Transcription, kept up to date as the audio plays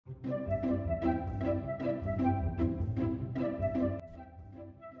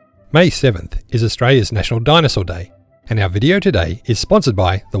May 7th is Australia's National Dinosaur Day, and our video today is sponsored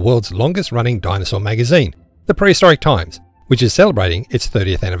by the world's longest running dinosaur magazine, the Prehistoric Times, which is celebrating its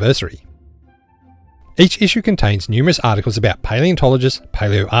 30th anniversary. Each issue contains numerous articles about paleontologists,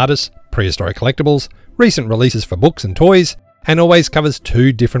 paleo-artists, prehistoric collectibles, recent releases for books and toys, and always covers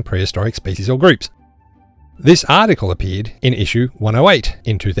 2 different prehistoric species or groups. This article appeared in issue 108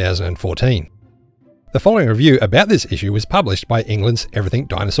 in 2014. The following review about this issue was published by England's Everything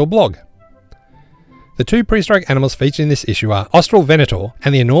Dinosaur blog. The 2 prehistoric animals featured in this issue are Australvenator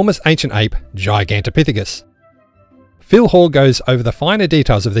and the enormous ancient ape Gigantopithecus. Phil Hall goes over the finer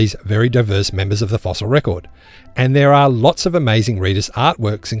details of these very diverse members of the fossil record, and there are lots of amazing readers'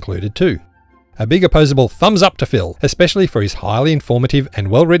 artworks included too. A big opposable thumbs up to Phil, especially for his highly informative and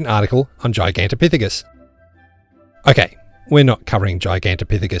well-written article on Gigantopithecus. Okay, we're not covering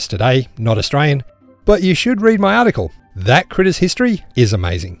Gigantopithecus today, not Australian, but you should read my article. That critter's history is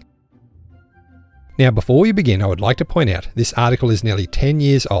amazing. Now before we begin, I would like to point out this article is nearly 10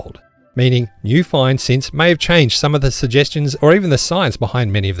 years old, meaning new finds since may have changed some of the suggestions or even the science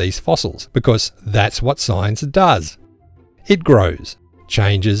behind many of these fossils, because that's what science does. It grows,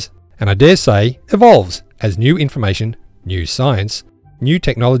 changes, and I dare say evolves as new information, new science, new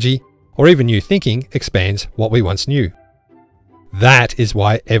technology, or even new thinking expands what we once knew. That is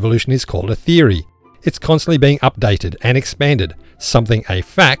why evolution is called a theory. It's constantly being updated and expanded, something a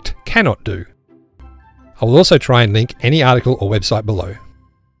fact cannot do. I will also try and link any article or website below.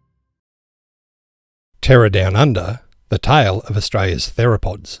 Terror Down Under, the tale of Australia's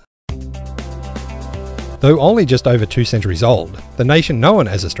theropods. Though only just over 2 centuries old, the nation known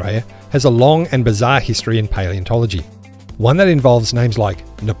as Australia has a long and bizarre history in paleontology, one that involves names like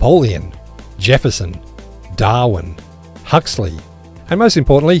Napoleon, Jefferson, Darwin, Huxley, and most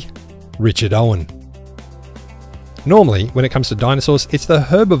importantly, Richard Owen. Normally, when it comes to dinosaurs, it's the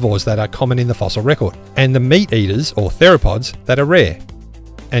herbivores that are common in the fossil record, and the meat eaters or theropods that are rare.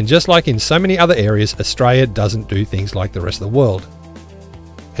 And just like in so many other areas, Australia doesn't do things like the rest of the world.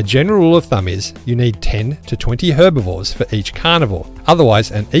 A general rule of thumb is you need 10 to 20 herbivores for each carnivore, otherwise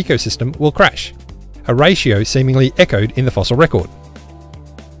an ecosystem will crash, a ratio seemingly echoed in the fossil record.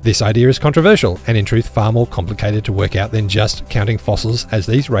 This idea is controversial and in truth far more complicated to work out than just counting fossils, as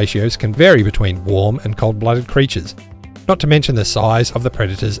these ratios can vary between warm and cold-blooded creatures, not to mention the size of the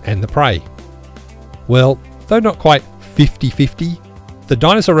predators and the prey. Well, though not quite 50-50, the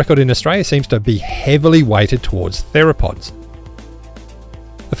dinosaur record in Australia seems to be heavily weighted towards theropods.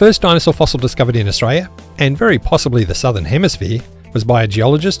 The first dinosaur fossil discovered in Australia, and very possibly the Southern Hemisphere, was by a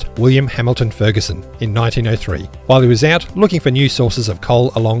geologist, William Hamilton Ferguson, in 1903, while he was out looking for new sources of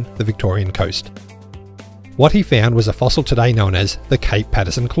coal along the Victorian coast. What he found was a fossil today known as the Cape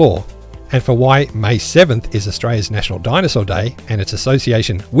Patterson claw, and for why May 7th is Australia's National Dinosaur Day and its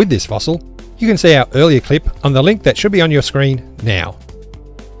association with this fossil, you can see our earlier clip on the link that should be on your screen now.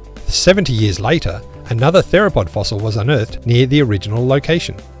 70 years later, another theropod fossil was unearthed near the original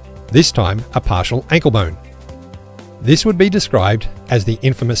location, this time a partial ankle bone. This would be described as the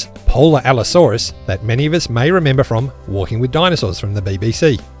infamous polar Allosaurus that many of us may remember from Walking with Dinosaurs from the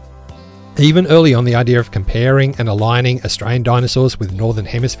BBC. Even early on, the idea of comparing and aligning Australian dinosaurs with Northern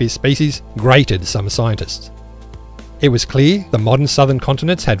Hemisphere species grated some scientists. It was clear the modern southern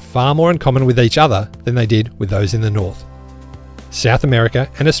continents had far more in common with each other than they did with those in the north. South America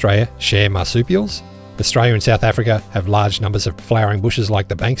and Australia share marsupials. Australia and South Africa have large numbers of flowering bushes like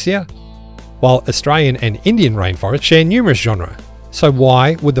the Banksia, while Australian and Indian rainforests share numerous genera. So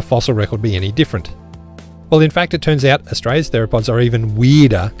why would the fossil record be any different? Well, in fact, it turns out Australia's theropods are even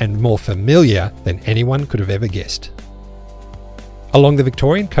weirder and more familiar than anyone could have ever guessed. Along the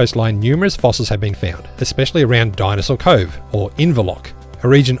Victorian coastline, numerous fossils have been found, especially around Dinosaur Cove, or Inverloch, a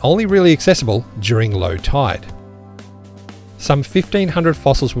region only really accessible during low tide. Some 1,500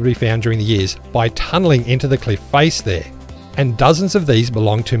 fossils would be found during the years by tunnelling into the cliff face there, and dozens of these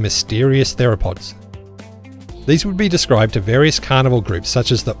belong to mysterious theropods. These would be described to various carnivore groups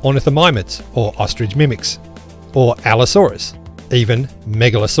such as the ornithomimids or ostrich mimics, or Allosaurus, even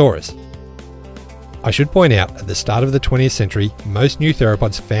Megalosaurus. I should point out, at the start of the 20th century, most new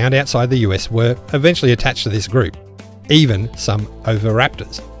theropods found outside the US were eventually attached to this group, even some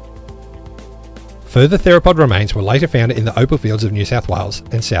oviraptors. Further theropod remains were later found in the opal fields of New South Wales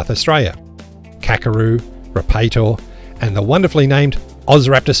and South Australia. Kakaroo, Rapator, and the wonderfully named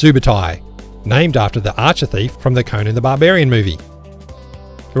Ozraptor subotai, named after the archer thief from the Conan the Barbarian movie.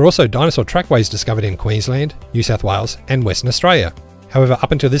 There were also dinosaur trackways discovered in Queensland, New South Wales and Western Australia. However,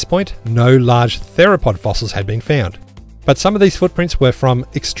 up until this point, no large theropod fossils had been found. But some of these footprints were from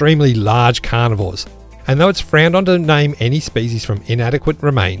extremely large carnivores, and though it's frowned on to name any species from inadequate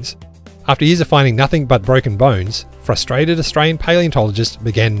remains, after years of finding nothing but broken bones, frustrated Australian paleontologists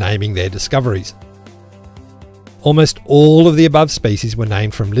began naming their discoveries. Almost all of the above species were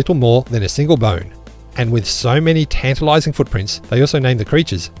named from little more than a single bone, and with so many tantalising footprints, they also named the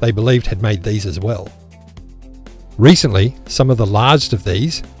creatures they believed had made these as well. Recently, some of the largest of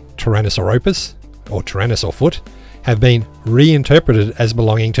these, Tyrannosauropus, or Tyrannosaur foot, have been reinterpreted as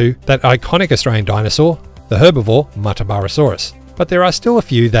belonging to that iconic Australian dinosaur, the herbivore Matabarosaurus, but there are still a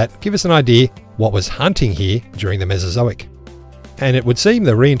few that give us an idea what was hunting here during the Mesozoic. And it would seem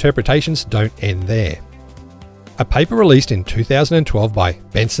the reinterpretations don't end there. A paper released in 2012 by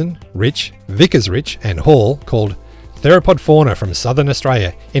Benson, Rich, Vickers-Rich and Hall called Theropod Fauna from Southern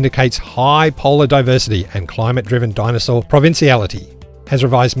Australia indicates high polar diversity and climate-driven dinosaur provinciality, has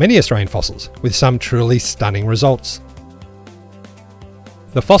revised many Australian fossils with some truly stunning results.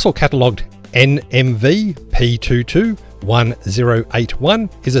 The fossil catalogued NMV P221081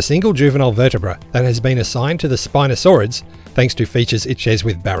 is a single juvenile vertebra that has been assigned to the Spinosaurids thanks to features it shares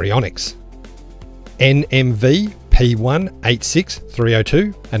with baryonyx. NMV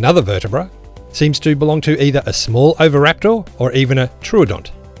P186302, another vertebra, seems to belong to either a small oviraptor or even a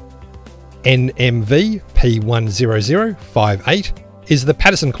troodont. NMV P10058 is the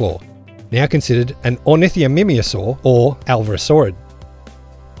Patterson claw, now considered an ornithomimiosaur or alvarosaurid.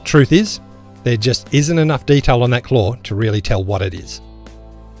 Truth is, there just isn't enough detail on that claw to really tell what it is.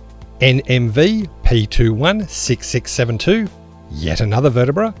 NMV P216672, yet another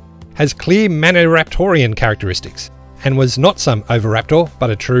vertebra, has clear Maniraptorian characteristics and was not some oviraptor but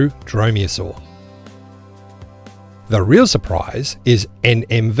a true dromaeosaur. The real surprise is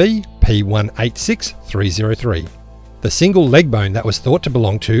NMV P186303, the single leg bone that was thought to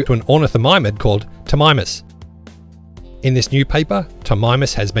belong to an ornithomimid called Tamimus. In this new paper,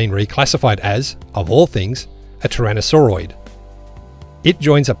 Tamimus has been reclassified as, of all things, a tyrannosauroid. It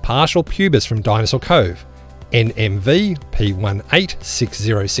joins a partial pubis from Dinosaur Cove, NMV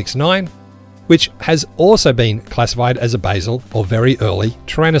P186069, which has also been classified as a basal or very early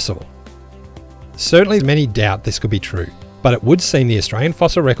tyrannosaur. Certainly many doubt this could be true, but it would seem the Australian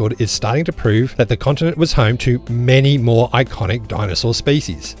fossil record is starting to prove that the continent was home to many more iconic dinosaur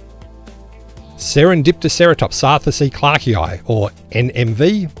species. Serendiptoceratops sarthasi clarkii, or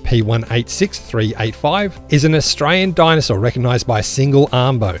NMV P186385, is an Australian dinosaur recognised by a single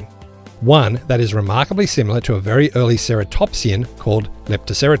arm bone, one that is remarkably similar to a very early ceratopsian called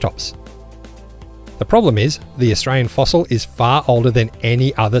Leptoceratops. The problem is, the Australian fossil is far older than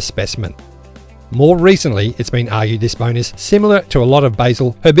any other specimen. More recently, it's been argued this bone is similar to a lot of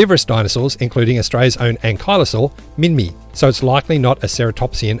basal herbivorous dinosaurs, including Australia's own ankylosaur, Minmi, so it's likely not a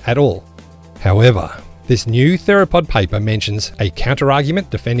ceratopsian at all. However, this new theropod paper mentions a counter-argument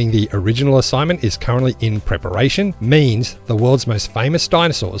defending the original assignment is currently in preparation, means the world's most famous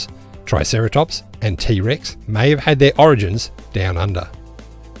dinosaurs, Triceratops and T-Rex, may have had their origins down under.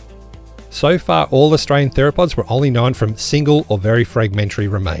 So far, all Australian theropods were only known from single or very fragmentary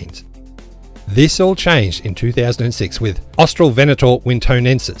remains. This all changed in 2006 with Australvenator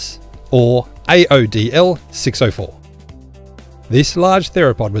wintonensis, or AODL 604. This large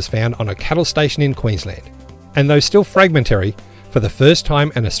theropod was found on a cattle station in Queensland, and though still fragmentary, for the first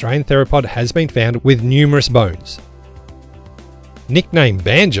time an Australian theropod has been found with numerous bones. Nicknamed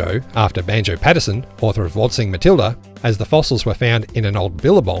Banjo after Banjo Patterson, author of Waltzing Matilda, as the fossils were found in an old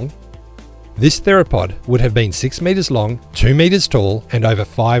billabong, this theropod would have been 6 metres long, 2 metres tall and over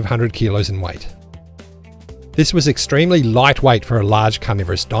 500 kilos in weight. This was extremely lightweight for a large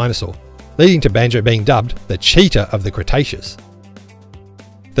carnivorous dinosaur, leading to Banjo being dubbed the cheetah of the Cretaceous.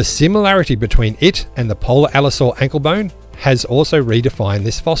 The similarity between it and the polar allosaur ankle bone has also redefined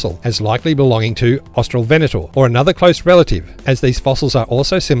this fossil as likely belonging to Australvenator or another close relative, as these fossils are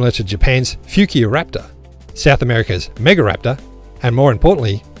also similar to Japan's Fukioraptor, South America's Megaraptor, and more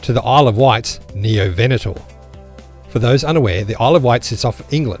importantly, to the Isle of Wight's Neovenator. For those unaware, the Isle of Wight sits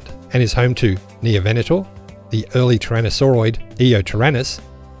off England and is home to Neovenator, the early Tyrannosauroid Eotyrannus,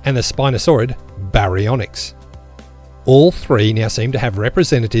 and the Spinosaurid Baryonyx. All three now seem to have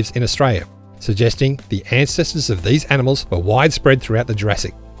representatives in Australia, suggesting the ancestors of these animals were widespread throughout the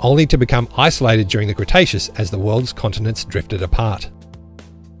Jurassic, only to become isolated during the Cretaceous as the world's continents drifted apart.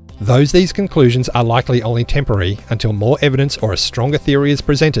 Though these conclusions are likely only temporary until more evidence or a stronger theory is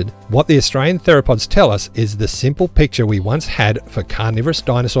presented, what the Australian theropods tell us is the simple picture we once had for carnivorous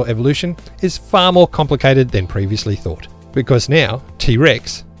dinosaur evolution is far more complicated than previously thought, because now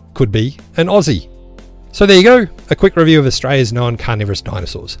T-Rex could be an Aussie. So there you go, a quick review of Australia's known carnivorous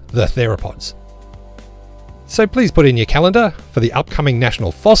dinosaurs, the theropods. So please put in your calendar for the upcoming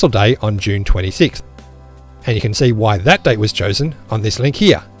National Fossil Day on June 26th. And you can see why that date was chosen on this link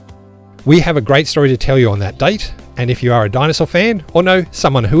here. We have a great story to tell you on that date, and if you are a dinosaur fan or know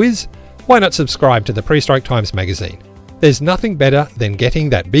someone who is, why not subscribe to the Prehistoric Times Magazine? There's nothing better than getting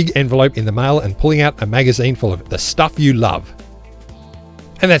that big envelope in the mail and pulling out a magazine full of the stuff you love.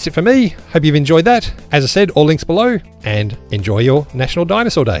 And that's it for me. Hope you've enjoyed that. As I said, all links below, and enjoy your National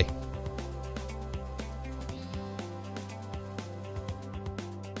Dinosaur Day.